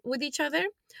interacting with each other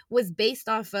was based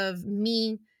off of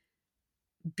me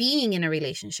being in a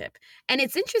relationship. And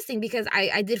it's interesting because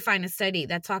I did find a study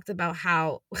that talked about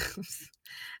how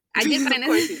I did find Of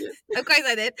course you did. Of course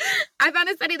I did. I found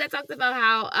a study that talked about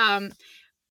how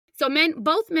so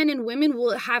both men and women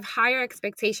will have higher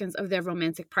expectations of their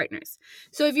romantic partners.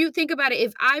 So if you think about it,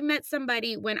 if I met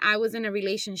somebody when I was in a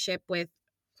relationship with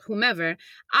whomever,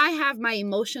 I have my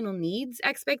emotional needs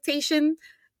expectation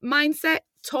mindset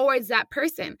towards that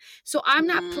person. So I'm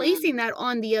not placing that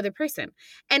on the other person.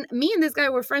 And me and this guy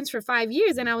were friends for 5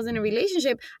 years, and I was in a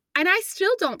relationship, and I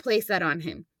still don't place that on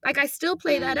him. Like, I still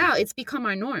play that out. It's become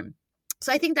our norm.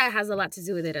 So I think that has a lot to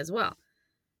do with it as well.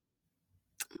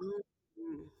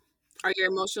 Are your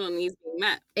emotional needs being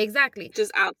met? Exactly.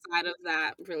 Just outside of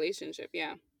that relationship,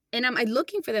 yeah. And am I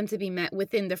looking for them to be met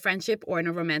within the friendship or in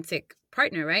a romantic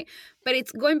partner, right? But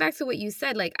it's going back to what you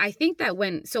said. Like, I think that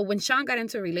when Sean got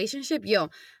into a relationship,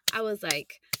 I was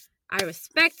like, I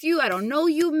respect you. I don't know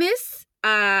you, miss.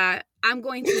 I'm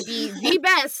going to be the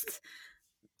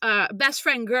best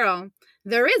friend girl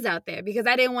there is out there, because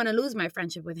I didn't want to lose my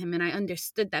friendship with him. And I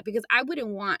understood that, because I wouldn't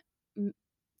want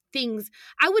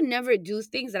I would never do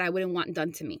things that I wouldn't want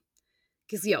done to me.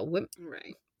 Because,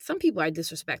 right. Some people are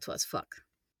disrespectful as fuck.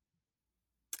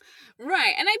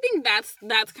 Right. And I think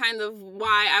that's kind of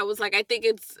why I was like, I think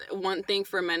it's one thing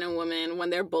for men and women when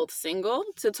they're both single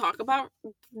to talk about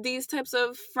these types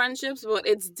of friendships, but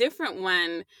it's different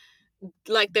when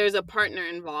like there's a partner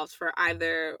involved for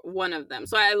either one of them.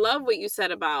 So I love what you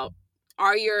said about,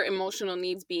 are your emotional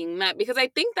needs being met? Because I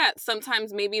think that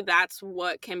sometimes maybe that's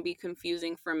what can be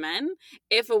confusing for men.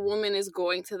 If a woman is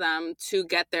going to them to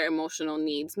get their emotional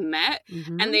needs met,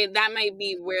 and that might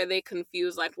be where they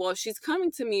confuse, like, well, if she's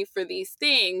coming to me for these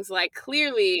things, like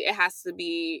clearly it has to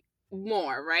be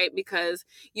more, right? Because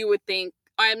you would think,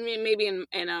 I mean, maybe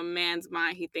in a man's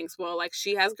mind, he thinks, well, like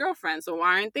she has girlfriends, so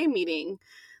why aren't they meeting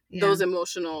those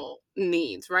emotional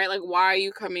needs, right? Like, why are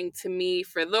you coming to me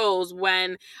for those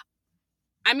when,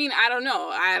 I mean, I don't know.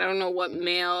 I don't know what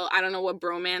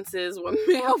bromances, what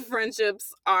male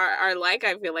friendships are like.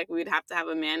 I feel like we'd have to have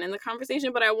a man in the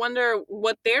conversation, but I wonder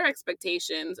what their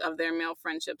expectations of their male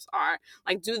friendships are.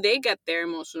 Like, do they get their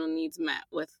emotional needs met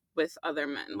with other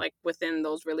men, like within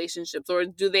those relationships, or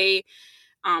do they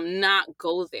not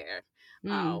go there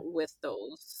with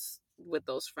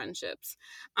those friendships?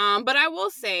 But I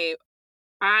will say,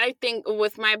 I think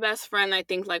with my best friend, I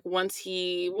think like once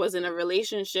he was in a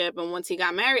relationship and once he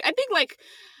got married, I think like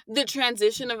the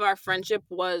transition of our friendship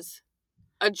was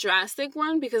a drastic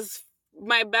one, because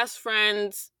my best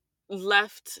friend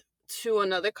left to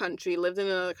another country, lived in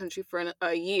another country for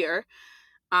a year.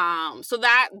 So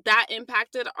that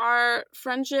impacted our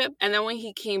friendship. And then when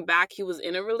he came back, he was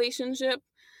in a relationship.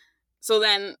 So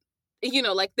then,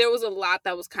 like there was a lot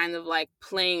that was kind of like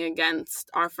playing against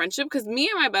our friendship, because me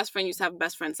and my best friend used to have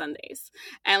best friend Sundays.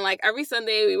 And like every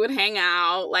Sunday we would hang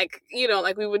out, like,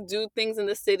 like we would do things in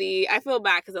the city. I feel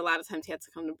bad because a lot of times he had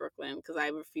to come to Brooklyn because I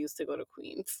refused to go to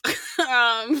Queens.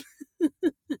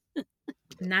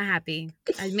 Not happy.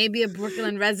 I may be a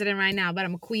Brooklyn resident right now, but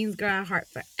I'm a Queens girl at heart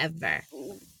forever.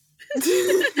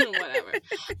 Whatever.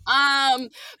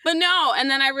 But no, and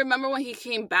then I remember when he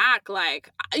came back,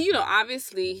 like,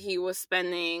 obviously he was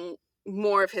spending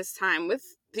more of his time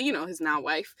with his now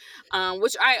wife,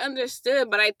 which I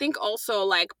understood. But I think also,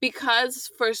 like, because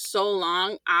for so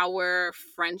long our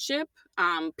friendship,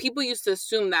 people used to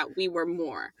assume that we were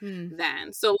more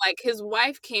than. So like his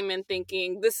wife came in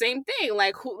thinking the same thing,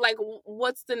 like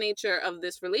what's the nature of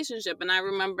this relationship? And I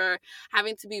remember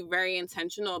having to be very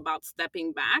intentional about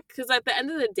stepping back, because at the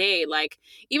end of the day, like,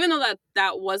 even though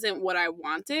that wasn't what I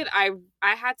wanted, I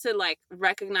had to like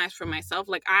recognize for myself,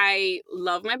 like, I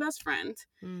love my best friend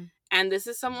and this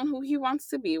is someone who he wants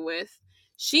to be with.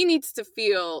 She needs to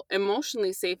feel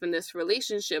emotionally safe in this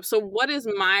relationship. So what is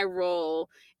my role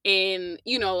in,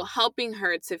 helping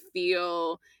her to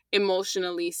feel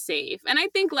emotionally safe? And I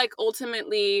think like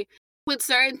ultimately with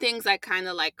certain things, I kind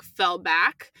of like fell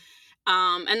back.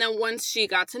 And then once she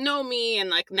got to know me and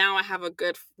like now I have a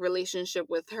good relationship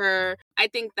with her, I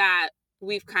think that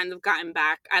we've kind of gotten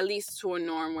back at least to a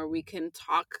norm where we can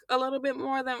talk a little bit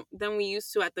more than we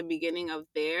used to at the beginning of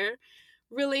their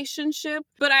relationship.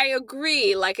 But I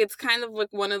agree, like it's kind of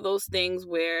like one of those things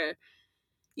where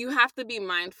you have to be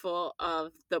mindful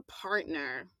of the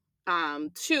partner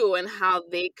too, and how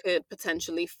they could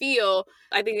potentially feel.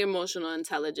 I think emotional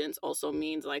intelligence also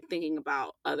means like thinking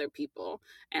about other people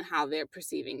and how they're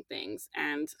perceiving things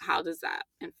and how does that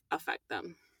affect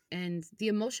them. And the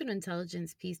emotional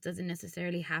intelligence piece doesn't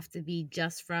necessarily have to be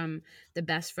just from the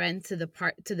best friend to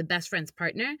the best friend's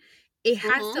partner. It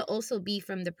has to also be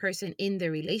from the person in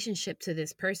the relationship to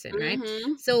this person, right?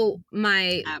 So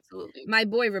my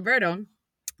boy Roberto,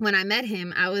 when I met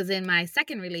him, I was in my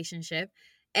second relationship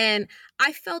and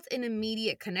I felt an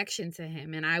immediate connection to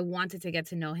him and I wanted to get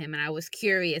to know him and I was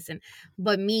curious.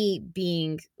 But me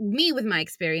being me with my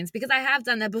experience, because I have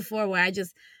done that before where I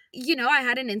just, I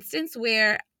had an instance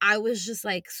where I was just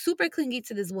like super clingy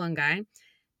to this one guy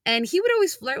and he would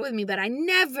always flirt with me, but I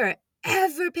never,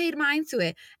 ever paid mind to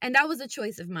it. And that was a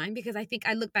choice of mine because I think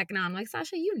I look back now, I'm like,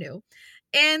 Sasha, you knew.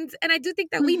 And I do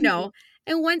think that we know.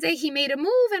 And one day he made a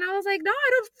move and I was like, no, I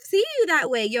don't see you that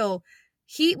way.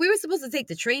 We were supposed to take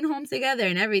the train home together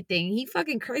and everything. He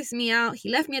fucking cursed me out. He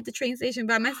left me at the train station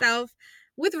by myself.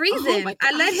 with Oh my reason.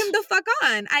 I let him gosh. the fuck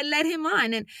on. I let him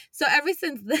on. And so ever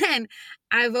since then,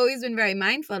 I've always been very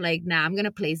mindful, like, nah, I'm going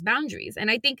to place boundaries.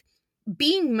 And I think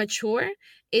being mature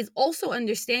is also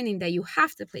understanding that you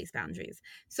have to place boundaries.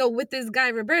 So with this guy,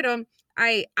 Roberto,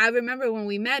 I remember when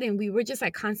we met and we were just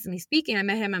like constantly speaking. I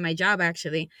met him at my job,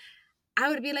 actually. I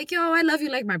would be like, yo, I love you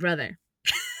like my brother.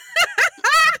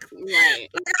 Right.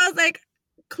 Like, I was like,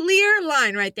 clear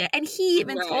line right there. And he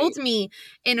even Right. told me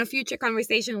in a future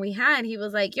conversation we had, he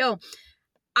was like, yo,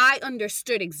 I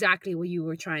understood exactly what you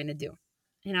were trying to do.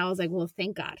 And I was like, well,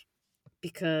 thank God.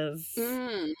 Because,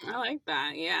 I like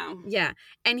that. Yeah. yeah.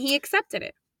 And he accepted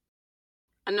it.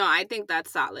 No, I think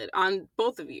that's solid on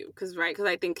both of you. Because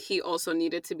I think he also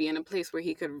needed to be in a place where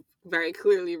he could very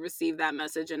clearly receive that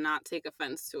message and not take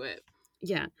offense to it.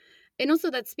 Yeah. And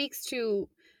also that speaks to,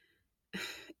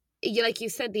 like you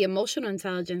said, the emotional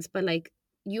intelligence, but like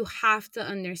you have to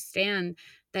understand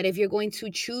that if you're going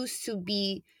to choose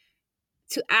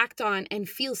to act on and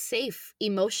feel safe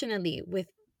emotionally with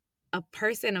a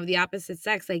person of the opposite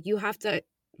sex, like you have to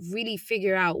really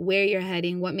figure out where you're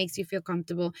heading, what makes you feel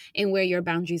comfortable, and where your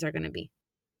boundaries are going to be.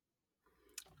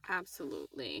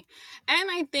 Absolutely. And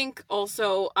I think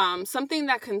also something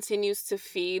that continues to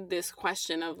feed this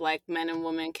question of like men and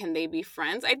women, can they be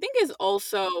friends? I think is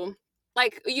also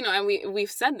like, and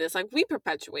we've said this, like we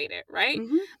perpetuate it, right?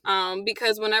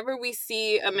 Because whenever we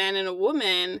see a man and a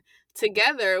woman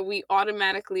together, we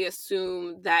automatically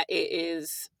assume that it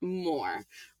is more,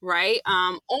 right?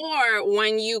 Or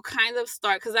when you kind of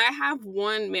start, because I have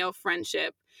one male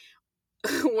friendship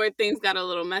where things got a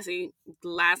little messy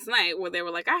last night, where they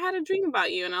were like, I had a dream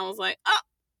about you. And I was like, oh,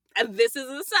 this is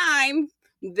a sign.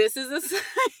 This is a sign.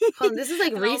 Oh, this is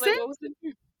like and recent? I was like, what was the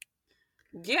dream?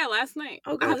 Yeah, last night.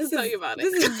 Oh, I God, have to tell you about it.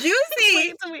 This is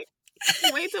juicy.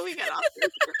 wait till we get off this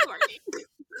recording.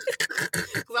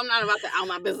 Because I'm not about to out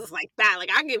my business like that. Like,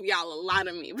 I give y'all a lot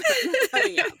of me, but I'm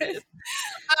telling y'all this.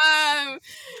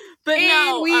 But and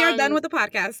no, we are done with the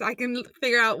podcast. So I can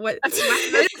figure out what.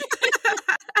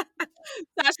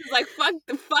 Sasha's like, fuck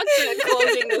the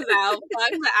closing this out.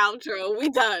 Fuck the outro. We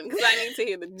done, because I need to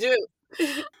hear the juice.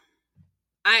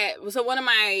 So one of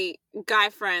my guy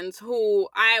friends who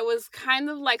I was kind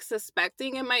of like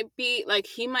suspecting it might be, like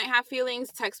he might have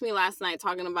feelings, texted me last night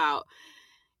talking about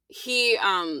he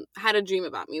had a dream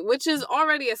about me, which is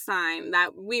already a sign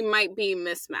that we might be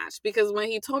mismatched, because when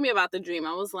he told me about the dream,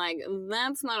 I was like,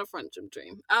 that's not a friendship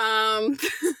dream.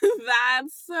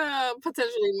 That's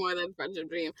potentially more than friendship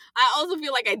dream. I also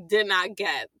feel like I did not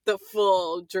get the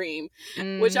full dream,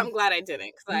 which I'm glad I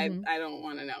didn't, because I don't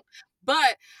want to know.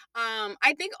 But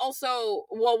I think also,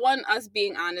 well, one, us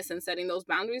being honest and setting those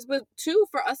boundaries, but two,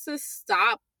 for us to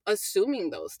stop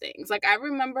assuming those things. Like, I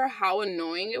remember how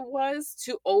annoying it was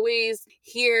to always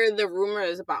hear the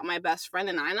rumors about my best friend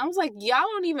and I was like, y'all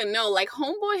don't even know, like,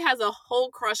 homeboy has a whole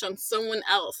crush on someone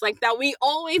else, like, that we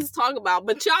always talk about,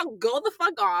 but y'all go the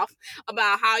fuck off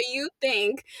about how you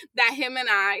think that him and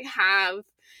I have,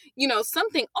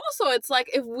 something. Also, it's like,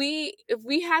 if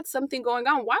we had something going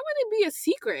on, why would it be a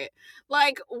secret?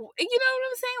 Like, you know what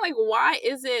I'm saying? Like, why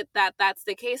is it that that's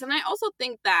the case? And I also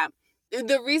think that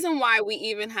the reason why we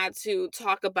even had to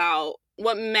talk about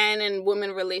what men and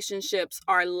women relationships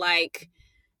are like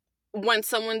when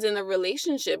someone's in a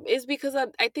relationship is because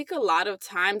I think a lot of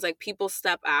times, like, people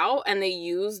step out and they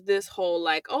use this whole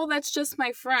like, oh, that's just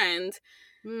my friend,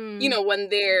 when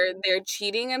they're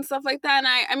cheating and stuff like that. And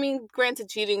I mean, granted,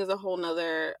 cheating is a whole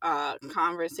nother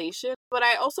conversation, but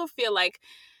I also feel like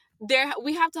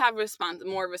we have to have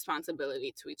more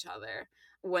responsibility to each other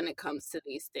when it comes to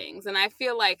these things. And I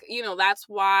feel like, that's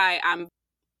why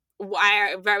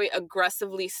I very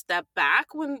aggressively step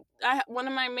back when one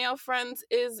of my male friends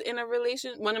is in a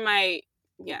one of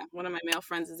my male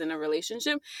friends is in a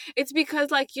relationship. It's because,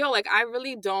 like, like, I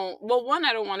really don't, well, one,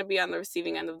 I don't want to be on the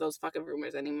receiving end of those fucking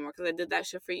rumors anymore, because I did that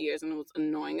shit for years and it was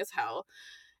annoying as hell.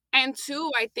 And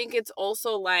two, I think it's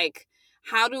also like,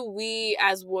 how do we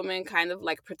as women kind of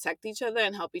like protect each other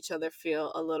and help each other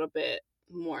feel a little bit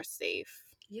more safe?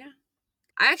 Yeah.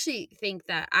 I actually think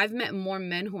that I've met more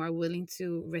men who are willing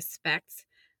to respect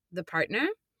the partner.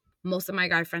 Most of my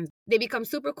guy friends, they become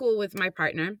super cool with my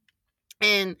partner,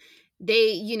 and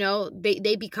they,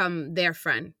 they become their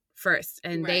friend first,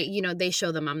 and Right. they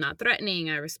show them, I'm not threatening,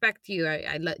 I respect you,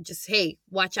 I just, hey,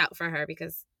 watch out for her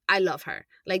because I love her.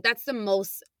 Like, that's the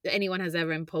most anyone has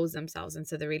ever imposed themselves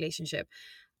into the relationship.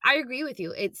 I agree with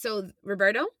you. It's so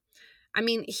Roberto, I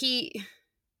mean,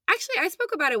 actually, I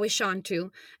spoke about it with Sean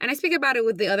too, and I speak about it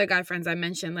with the other guy friends I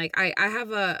mentioned. Like, I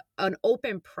have an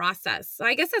open process. So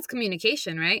I guess that's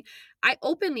communication, right? I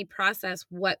openly process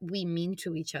what we mean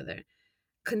to each other.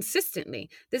 consistently.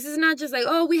 This is not just like,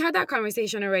 oh, we had that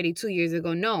conversation already 2 years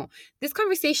ago. No, this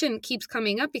conversation keeps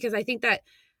coming up because I think that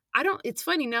it's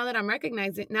funny now that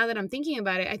I'm thinking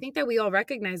about it, I think that we all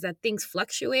recognize that things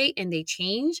fluctuate and they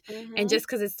change. And Mm-hmm. just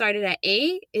because it started at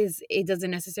it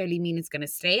doesn't necessarily mean it's going to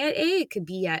stay at A. It could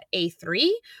be at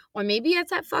A3, or maybe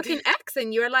it's at fucking X.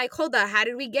 And you're like, hold on, how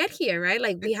did we get here? Right?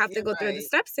 Like, we have to You're go through the right.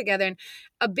 steps together. And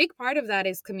a big part of that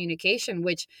is communication,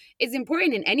 which is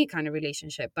important in any kind of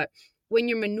relationship. But when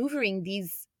you're maneuvering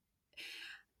these,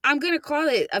 I'm going to call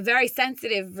it a very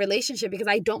sensitive relationship because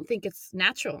I don't think it's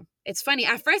natural. It's funny.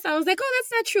 At first, I was like, oh,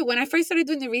 that's not true. When I first started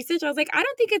doing the research, I was like, I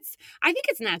think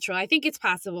it's natural. I think it's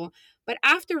possible. But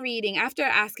after reading, after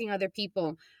asking other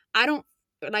people,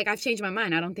 I've changed my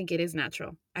mind. I don't think it is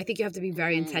natural. I think you have to be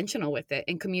very Mm-hmm. intentional with it.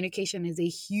 And communication is a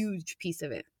huge piece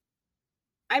of it.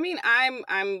 I mean,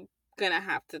 I'm gonna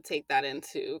have to take that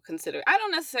into consider. I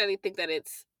don't necessarily think that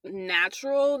it's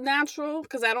natural,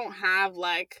 because I don't have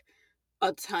like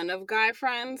a ton of guy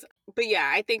friends. But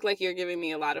yeah, I think like you're giving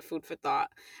me a lot of food for thought,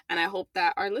 and I hope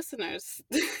that our listeners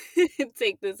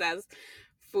take this as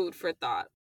food for thought.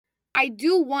 I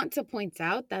do want to point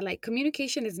out that like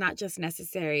communication is not just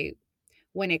necessary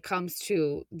when it comes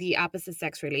to the opposite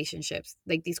sex relationships,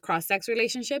 like these cross sex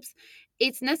relationships.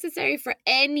 It's necessary for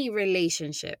any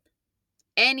relationship,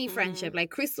 any Mm-hmm. friendship. Like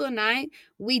Crystal and I,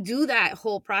 we do that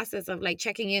whole process of like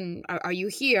checking in. Are you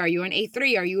here? Are you on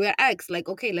A3? Are you at X? Like,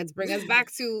 okay, let's bring us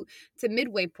back to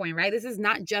midway point, right? This is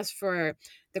not just for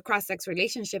the cross sex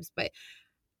relationships, but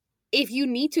if you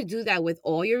need to do that with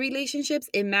all your relationships,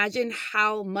 imagine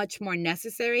how much more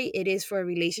necessary it is for a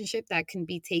relationship that can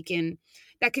be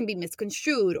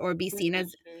misconstrued or be seen as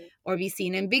Misconstrued. or be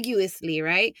seen ambiguously,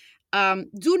 right?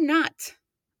 Do not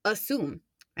assume.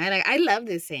 Right? Like, I love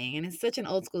this saying, and it's such an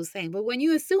old school saying. But when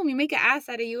you assume, you make an ass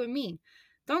out of you and me.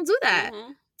 Don't do that.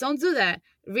 Mm-hmm. Don't do that.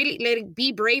 Really, let it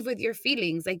be brave with your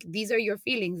feelings. Like, these are your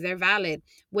feelings; they're valid.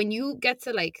 When you get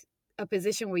to like a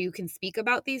position where you can speak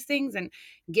about these things and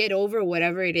get over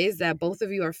whatever it is that both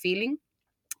of you are feeling,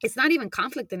 it's not even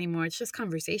conflict anymore. It's just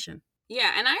conversation.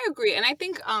 Yeah, and I agree. And I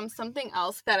think something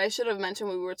else that I should have mentioned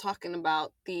when we were talking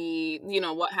about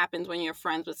what happens when you're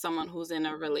friends with someone who's in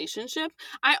a relationship.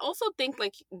 I also think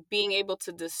like being able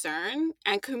to discern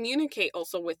and communicate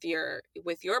also with your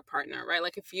partner, right?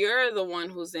 Like if you're the one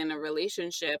who's in a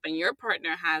relationship and your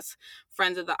partner has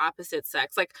friends of the opposite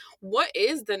sex, like what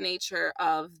is the nature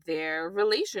of their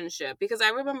relationship? Because I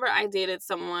remember I dated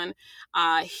someone,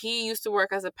 he used to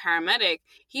work as a paramedic.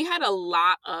 He had a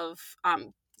lot of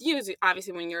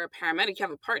obviously when you're a paramedic you have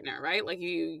a partner, right? Like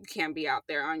you can't be out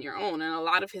there on your own, and a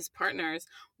lot of his partners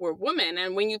were women.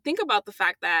 And when you think about the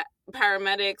fact that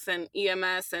paramedics and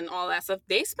EMS and all that stuff,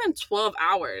 they spend 12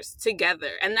 hours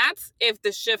together, and that's if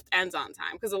the shift ends on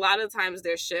time, because a lot of times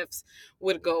their shifts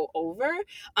would go over.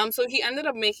 So he ended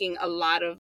up making a lot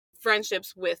of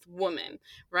friendships with women,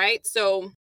 right?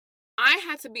 So I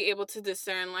had to be able to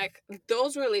discern like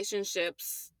those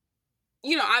relationships,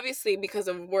 obviously because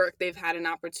of work, they've had an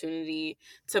opportunity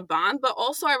to bond. But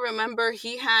also, I remember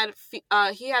he had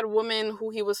women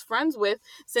who he was friends with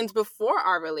since before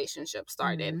our relationship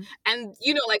started, Mm-hmm. and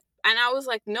and I was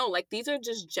like, no, like these are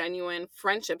just genuine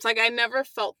friendships. Like I never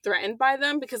felt threatened by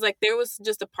them because like there was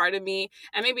just a part of me,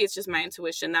 and maybe it's just my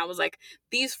intuition, that was like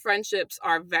these friendships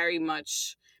are very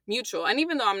much mutual. And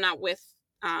even though I'm not with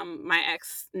my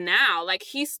ex now, like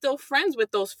he's still friends with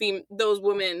those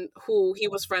women who he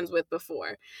was friends with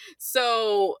before.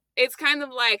 So it's kind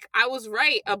of like I was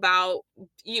right about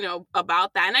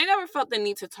about that, and I never felt the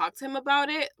need to talk to him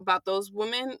about those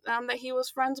women that he was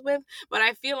friends with. But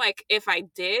I feel like if I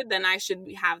did, then I should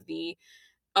have the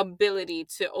ability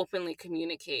to openly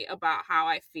communicate about how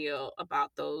I feel about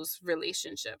those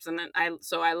relationships. And then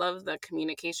I love the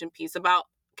communication piece about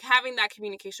having that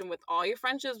communication with all your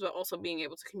friendships, but also being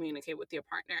able to communicate with your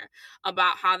partner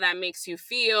about how that makes you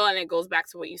feel. And it goes back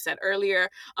to what you said earlier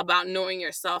about knowing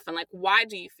yourself and like, why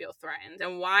do you feel threatened?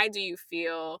 And why do you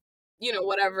feel,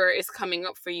 whatever is coming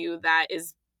up for you that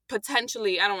is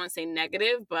potentially, I don't want to say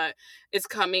negative, but it's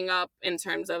coming up in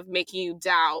terms of making you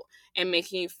doubt and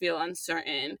making you feel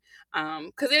uncertain.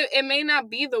 Because it may not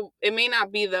be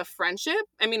the friendship.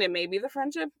 I mean, it may be the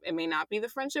friendship, it may not be the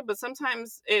friendship, but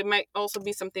sometimes it might also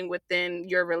be something within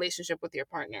your relationship with your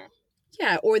partner.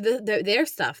 Yeah, or their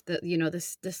stuff,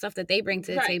 the stuff that they bring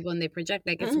to the Right. table and they project.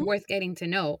 Like, it's Mm-hmm. worth getting to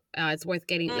know. It's worth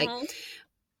getting like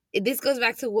Mm-hmm. this goes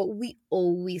back to what we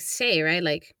always say, right?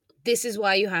 Like, this is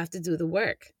why you have to do the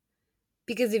work,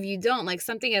 because if you don't, like,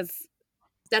 something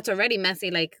that's already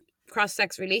messy, like cross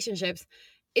sex relationships,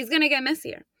 is gonna get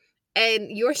messier.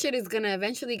 And your shit is gonna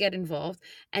eventually get involved,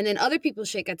 and then other people's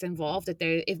shit gets involved if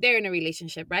they're in a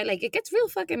relationship, right? Like, it gets real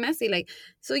fucking messy. Like,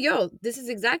 so this is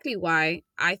exactly why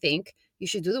I think you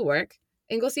should do the work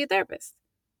and go see a therapist.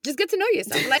 Just get to know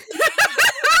yourself. Like,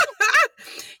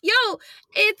 yo,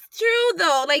 it's true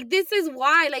though. Like, this is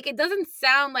why. Like, it doesn't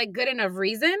sound like good enough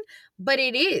reason, but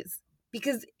it is,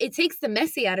 because it takes the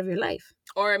messy out of your life.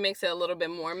 Or it makes it a little bit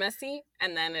more messy,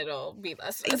 and then it'll be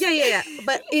less messy. Yeah.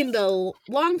 But in the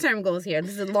long-term goals here,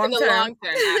 this is long-term. In the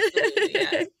long-term, absolutely,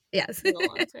 yes. Yes. In the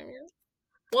long-term, yes.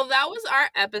 Well, that was our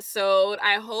episode.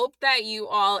 I hope that you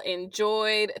all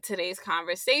enjoyed today's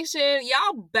conversation.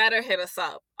 Y'all better hit us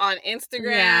up on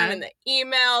Instagram and the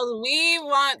emails. We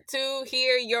want to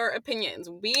hear your opinions.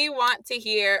 We want to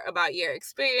hear about your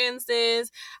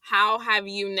experiences. How have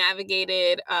you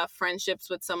navigated friendships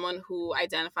with someone who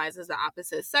identifies as the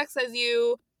opposite sex as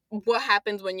you? What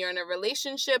happens when you're in a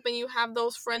relationship and you have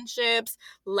those friendships?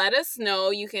 Let us know.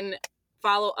 You can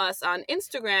follow us on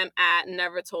Instagram at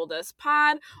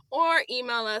NeverToldUsPod or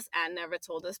email us at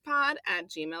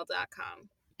nevertolduspod@gmail.com.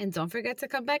 And don't forget to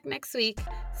come back next week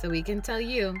so we can tell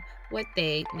you what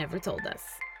they never told us.